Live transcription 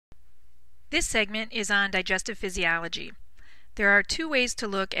This segment is on digestive physiology. There are two ways to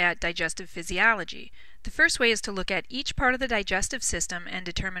look at digestive physiology. The first way is to look at each part of the digestive system and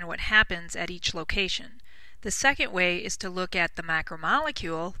determine what happens at each location. The second way is to look at the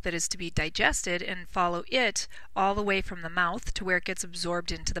macromolecule that is to be digested and follow it all the way from the mouth to where it gets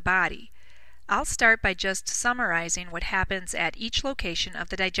absorbed into the body. I'll start by just summarizing what happens at each location of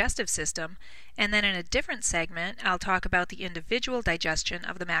the digestive system, and then in a different segment I'll talk about the individual digestion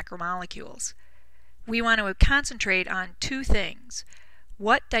of the macromolecules. We want to concentrate on two things: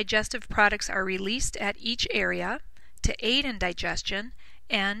 what digestive products are released at each area to aid in digestion,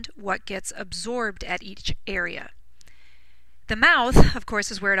 and what gets absorbed at each area. The mouth, of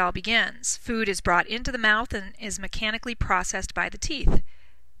course, is where it all begins. Food is brought into the mouth and is mechanically processed by the teeth.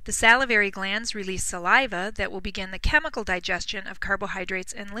 The salivary glands release saliva that will begin the chemical digestion of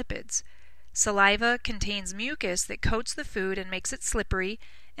carbohydrates and lipids. Saliva contains mucus that coats the food and makes it slippery,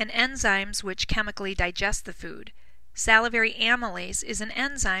 and enzymes which chemically digest the food. Salivary amylase is an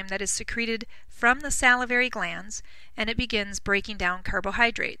enzyme that is secreted from the salivary glands, and it begins breaking down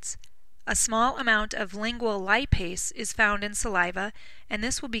carbohydrates. A small amount of lingual lipase is found in saliva, and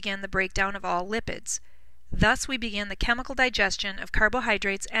this will begin the breakdown of all lipids. Thus we begin the chemical digestion of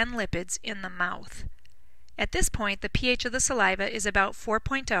carbohydrates and lipids in the mouth. At this point, the pH of the saliva is about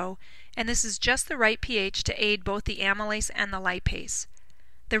 4.0, and this is just the right pH to aid both the amylase and the lipase.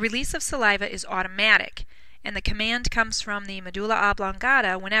 The release of saliva is automatic, and the command comes from the medulla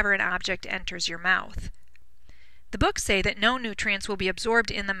oblongata whenever an object enters your mouth. The books say that no nutrients will be absorbed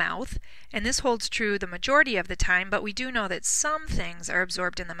in the mouth, and this holds true the majority of the time, but we do know that some things are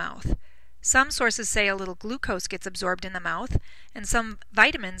absorbed in the mouth. Some sources say a little glucose gets absorbed in the mouth, and some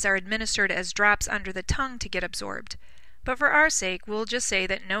vitamins are administered as drops under the tongue to get absorbed. But for our sake, we'll just say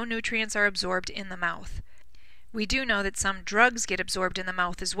that no nutrients are absorbed in the mouth. We do know that some drugs get absorbed in the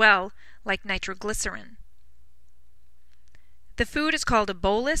mouth as well, like nitroglycerin. The food is called a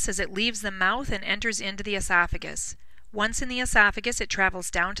bolus as it leaves the mouth and enters into the esophagus. Once in the esophagus, it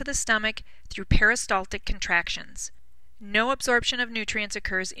travels down to the stomach through peristaltic contractions. No absorption of nutrients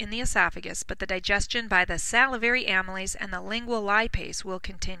occurs in the esophagus, but the digestion by the salivary amylase and the lingual lipase will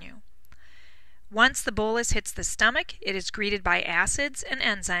continue. Once the bolus hits the stomach, it is greeted by acids and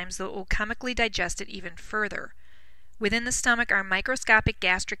enzymes that will chemically digest it even further. Within the stomach are microscopic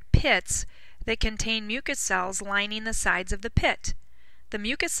gastric pits that contain mucus cells lining the sides of the pit. The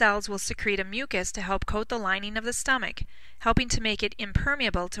mucus cells will secrete a mucus to help coat the lining of the stomach, helping to make it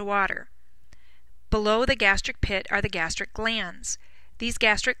impermeable to water. Below the gastric pit are the gastric glands. These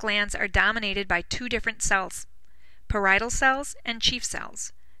gastric glands are dominated by two different cells, parietal cells and chief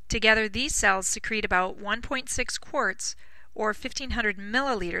cells. Together, these cells secrete about 1.6 quarts or 1,500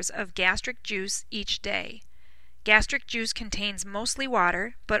 milliliters of gastric juice each day. Gastric juice contains mostly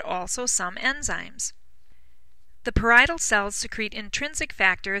water, but also some enzymes. The parietal cells secrete intrinsic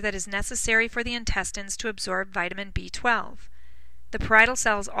factor that is necessary for the intestines to absorb vitamin B12. The parietal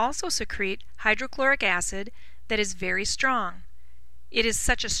cells also secrete hydrochloric acid that is very strong. It is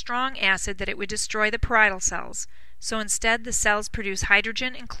such a strong acid that it would destroy the parietal cells, so instead the cells produce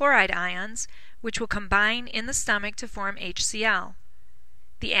hydrogen and chloride ions, which will combine in the stomach to form HCl.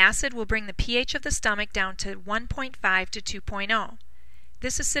 The acid will bring the pH of the stomach down to 1.5 to 2.0.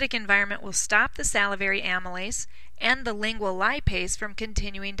 This acidic environment will stop the salivary amylase and the lingual lipase from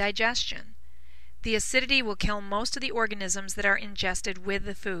continuing digestion. The acidity will kill most of the organisms that are ingested with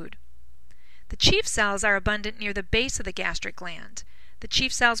the food. The chief cells are abundant near the base of the gastric gland. The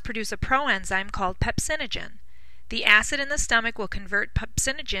chief cells produce a proenzyme called pepsinogen. The acid in the stomach will convert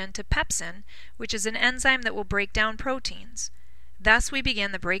pepsinogen to pepsin, which is an enzyme that will break down proteins. Thus we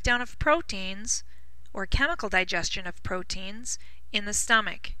begin the breakdown of proteins, or chemical digestion of proteins, in the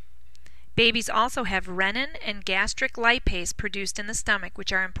stomach. Babies also have renin and gastric lipase produced in the stomach,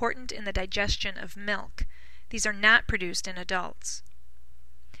 which are important in the digestion of milk. These are not produced in adults.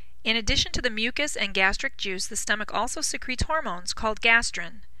 In addition to the mucus and gastric juice, the stomach also secretes hormones called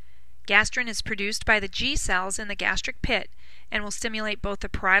gastrin. Gastrin is produced by the G cells in the gastric pit and will stimulate both the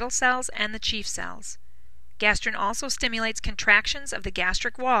parietal cells and the chief cells. Gastrin also stimulates contractions of the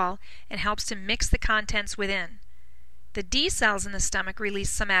gastric wall and helps to mix the contents within. The D cells in the stomach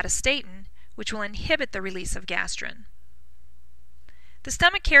release somatostatin, which will inhibit the release of gastrin. The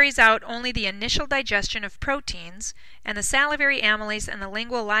stomach carries out only the initial digestion of proteins, and the salivary amylase and the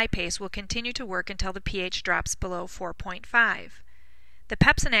lingual lipase will continue to work until the pH drops below 4.5. The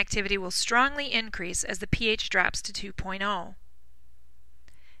pepsin activity will strongly increase as the pH drops to 2.0.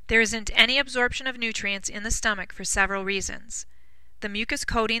 There isn't any absorption of nutrients in the stomach for several reasons. The mucus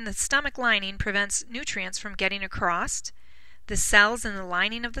coating the stomach lining prevents nutrients from getting across. The cells in the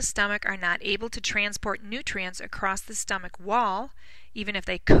lining of the stomach are not able to transport nutrients across the stomach wall, even if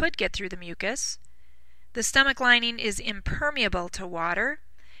they could get through the mucus. The stomach lining is impermeable to water,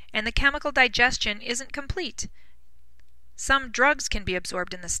 and the chemical digestion isn't complete. Some drugs can be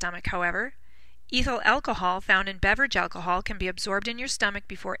absorbed in the stomach, however. Ethyl alcohol found in beverage alcohol can be absorbed in your stomach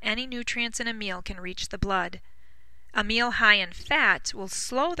before any nutrients in a meal can reach the blood. A meal high in fat will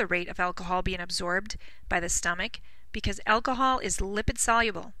slow the rate of alcohol being absorbed by the stomach because alcohol is lipid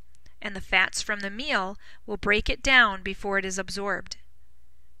soluble, and the fats from the meal will break it down before it is absorbed.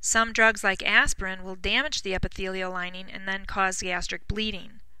 Some drugs like aspirin will damage the epithelial lining and then cause gastric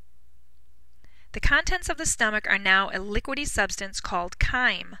bleeding. The contents of the stomach are now a liquidy substance called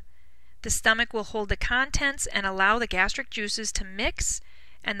chyme. The stomach will hold the contents and allow the gastric juices to mix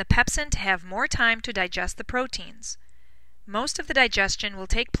and the pepsin to have more time to digest the proteins. Most of the digestion will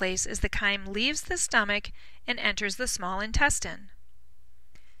take place as the chyme leaves the stomach and enters the small intestine.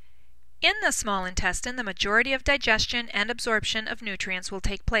 In the small intestine, the majority of digestion and absorption of nutrients will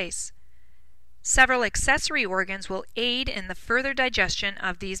take place. Several accessory organs will aid in the further digestion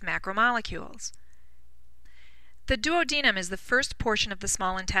of these macromolecules. The duodenum is the first portion of the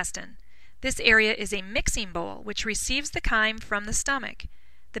small intestine. This area is a mixing bowl which receives the chyme from the stomach.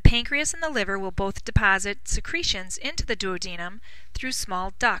 The pancreas and the liver will both deposit secretions into the duodenum through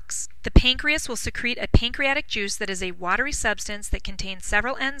small ducts. The pancreas will secrete a pancreatic juice that is a watery substance that contains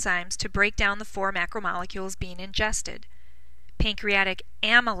several enzymes to break down the 4 macromolecules being ingested. Pancreatic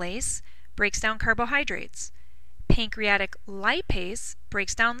amylase breaks down carbohydrates. Pancreatic lipase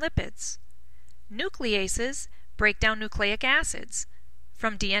breaks down lipids. Nucleases break down nucleic acids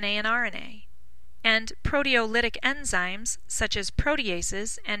from DNA and RNA. And proteolytic enzymes, such as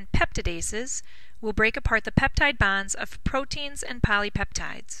proteases and peptidases, will break apart the peptide bonds of proteins and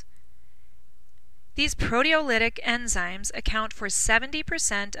polypeptides. These proteolytic enzymes account for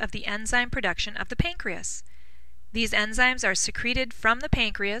 70% of the enzyme production of the pancreas. These enzymes are secreted from the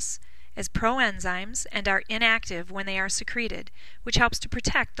pancreas as proenzymes and are inactive when they are secreted, which helps to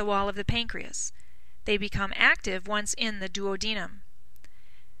protect the wall of the pancreas. They become active once in the duodenum.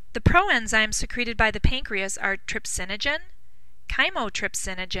 The proenzymes secreted by the pancreas are trypsinogen,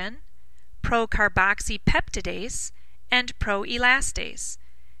 chymotrypsinogen, procarboxypeptidase, and proelastase.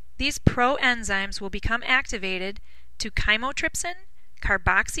 These proenzymes will become activated to chymotrypsin,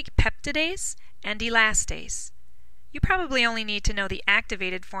 carboxypeptidase, and elastase. You probably only need to know the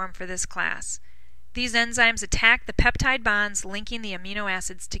activated form for this class. These enzymes attack the peptide bonds linking the amino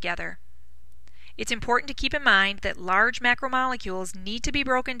acids together. It's important to keep in mind that large macromolecules need to be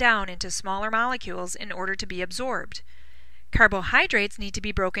broken down into smaller molecules in order to be absorbed. Carbohydrates need to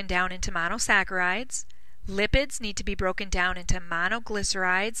be broken down into monosaccharides, lipids need to be broken down into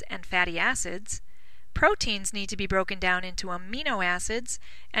monoglycerides and fatty acids, proteins need to be broken down into amino acids,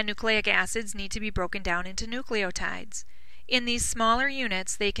 and nucleic acids need to be broken down into nucleotides. In these smaller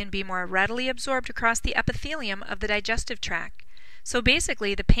units, they can be more readily absorbed across the epithelium of the digestive tract. So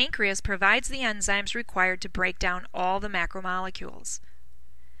basically, the pancreas provides the enzymes required to break down all the macromolecules.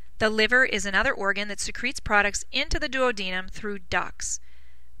 The liver is another organ that secretes products into the duodenum through ducts.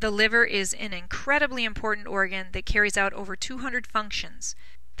 The liver is an incredibly important organ that carries out over 200 functions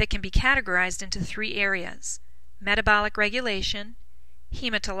that can be categorized into 3 areas: metabolic regulation,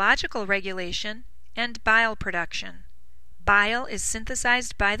 hematological regulation, and bile production. Bile is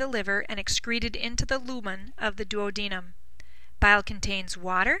synthesized by the liver and excreted into the lumen of the duodenum. Bile contains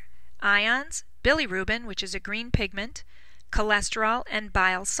water, ions, bilirubin, which is a green pigment, cholesterol, and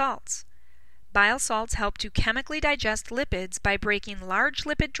bile salts. Bile salts help to chemically digest lipids by breaking large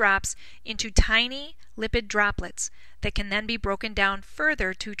lipid drops into tiny lipid droplets that can then be broken down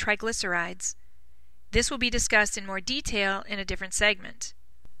further to triglycerides. This will be discussed in more detail in a different segment.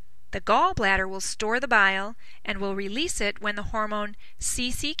 The gallbladder will store the bile and will release it when the hormone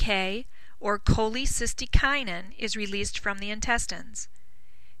CCK, or cholecystokinin, is released from the intestines.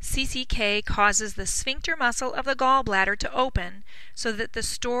 CCK causes the sphincter muscle of the gallbladder to open so that the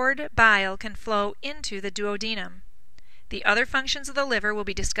stored bile can flow into the duodenum. The other functions of the liver will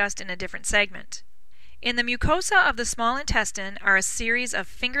be discussed in a different segment. In the mucosa of the small intestine are a series of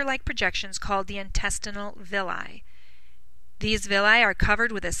finger-like projections called the intestinal villi. These villi are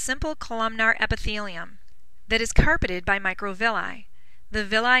covered with a simple columnar epithelium that is carpeted by microvilli. The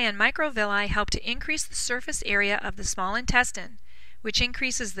villi and microvilli help to increase the surface area of the small intestine, which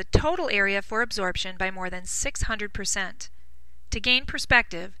increases the total area for absorption by more than 600%. To gain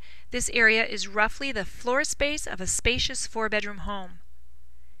perspective, this area is roughly the floor space of a spacious 4-bedroom home.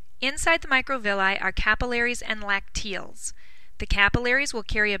 Inside the microvilli are capillaries and lacteals. The capillaries will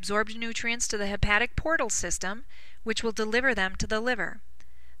carry absorbed nutrients to the hepatic portal system, which will deliver them to the liver.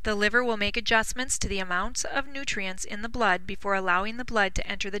 The liver will make adjustments to the amounts of nutrients in the blood before allowing the blood to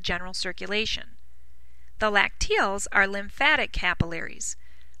enter the general circulation. The lacteals are lymphatic capillaries.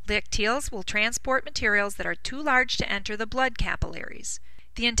 Lacteals will transport materials that are too large to enter the blood capillaries.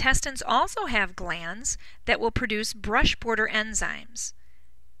 The intestines also have glands that will produce brush border enzymes.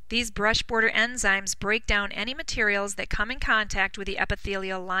 These brush border enzymes break down any materials that come in contact with the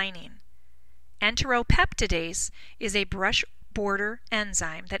epithelial lining. Enteropeptidase is a brush border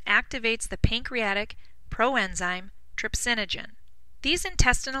enzyme that activates the pancreatic proenzyme trypsinogen. These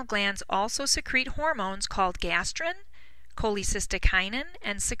intestinal glands also secrete hormones called gastrin, cholecystokinin,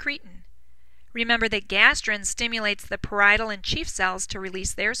 and secretin. Remember that gastrin stimulates the parietal and chief cells to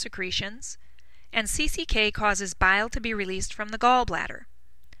release their secretions, and CCK causes bile to be released from the gallbladder.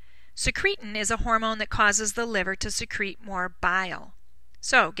 Secretin is a hormone that causes the liver to secrete more bile.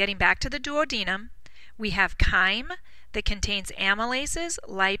 So, getting back to the duodenum, we have chyme that contains amylases,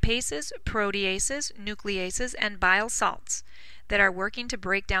 lipases, proteases, nucleases, and bile salts that are working to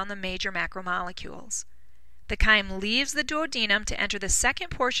break down the major macromolecules. The chyme leaves the duodenum to enter the second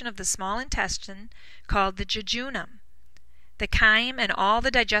portion of the small intestine called the jejunum. The chyme and all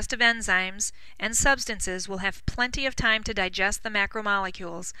the digestive enzymes and substances will have plenty of time to digest the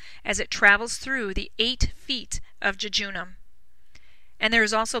macromolecules as it travels through the 8 feet of jejunum. And there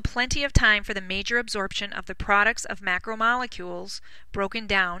is also plenty of time for the major absorption of the products of macromolecules broken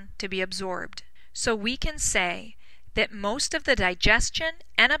down to be absorbed. So we can say that most of the digestion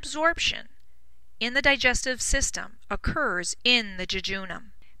and absorption in the digestive system occurs in the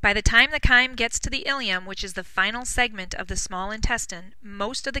jejunum. By the time the chyme gets to the ileum, which is the final segment of the small intestine,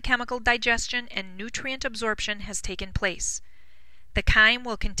 most of the chemical digestion and nutrient absorption has taken place. The chyme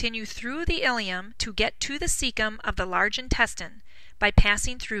will continue through the ileum to get to the cecum of the large intestine by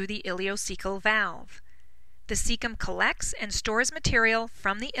passing through the ileocecal valve. The cecum collects and stores material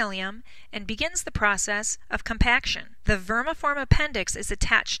from the ileum and begins the process of compaction. The vermiform appendix is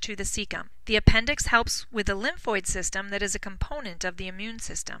attached to the cecum. The appendix helps with the lymphoid system that is a component of the immune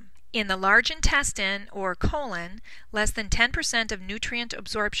system. In the large intestine, or colon, less than 10% of nutrient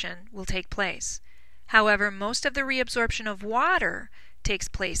absorption will take place. However, most of the reabsorption of water takes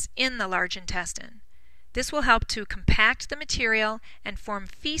place in the large intestine. This will help to compact the material and form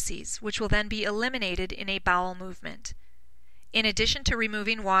feces, which will then be eliminated in a bowel movement. In addition to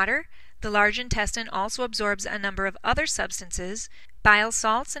removing water, the large intestine also absorbs a number of other substances. Bile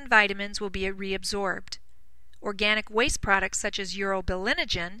salts and vitamins will be reabsorbed. Organic waste products such as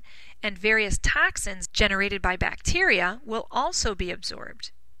urobilinogen and various toxins generated by bacteria will also be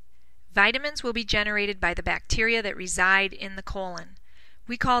absorbed. Vitamins will be generated by the bacteria that reside in the colon.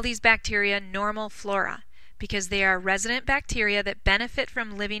 We call these bacteria normal flora because they are resident bacteria that benefit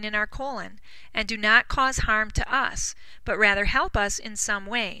from living in our colon and do not cause harm to us, but rather help us in some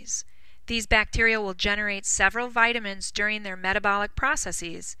ways. These bacteria will generate several vitamins during their metabolic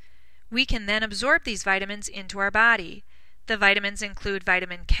processes. We can then absorb these vitamins into our body. The vitamins include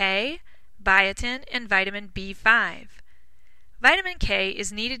vitamin K, biotin, and vitamin B5. Vitamin K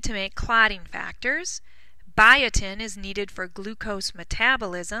is needed to make clotting factors. Biotin is needed for glucose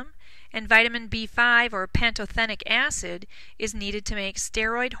metabolism, and vitamin B5 or pantothenic acid is needed to make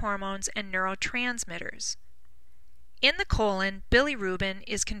steroid hormones and neurotransmitters. In the colon, bilirubin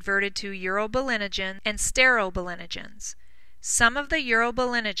is converted to urobilinogen and sterobilinogens. Some of the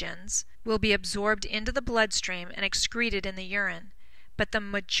urobilinogens will be absorbed into the bloodstream and excreted in the urine, but the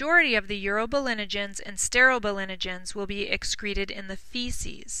majority of the urobilinogens and sterobilinogens will be excreted in the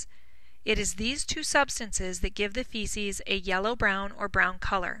feces. It is these two substances that give the feces a yellow-brown or brown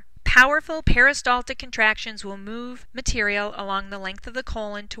color. Powerful peristaltic contractions will move material along the length of the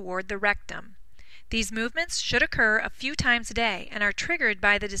colon toward the rectum. These movements should occur a few times a day and are triggered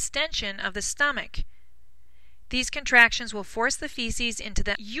by the distension of the stomach. These contractions will force the feces into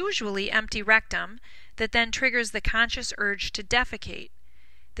the usually empty rectum that then triggers the conscious urge to defecate.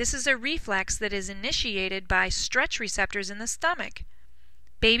 This is a reflex that is initiated by stretch receptors in the stomach.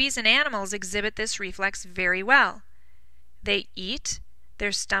 Babies and animals exhibit this reflex very well. They eat,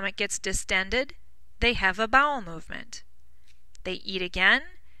 their stomach gets distended, they have a bowel movement. They eat again,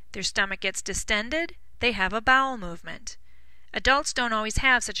 their stomach gets distended, they have a bowel movement. Adults don't always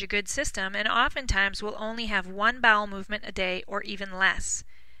have such a good system and oftentimes will only have one bowel movement a day or even less.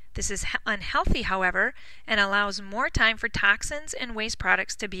 This is unhealthy, however, and allows more time for toxins and waste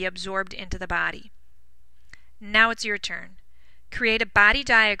products to be absorbed into the body. Now it's your turn. Create a body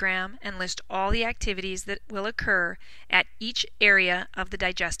diagram and list all the activities that will occur at each area of the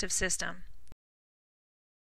digestive system.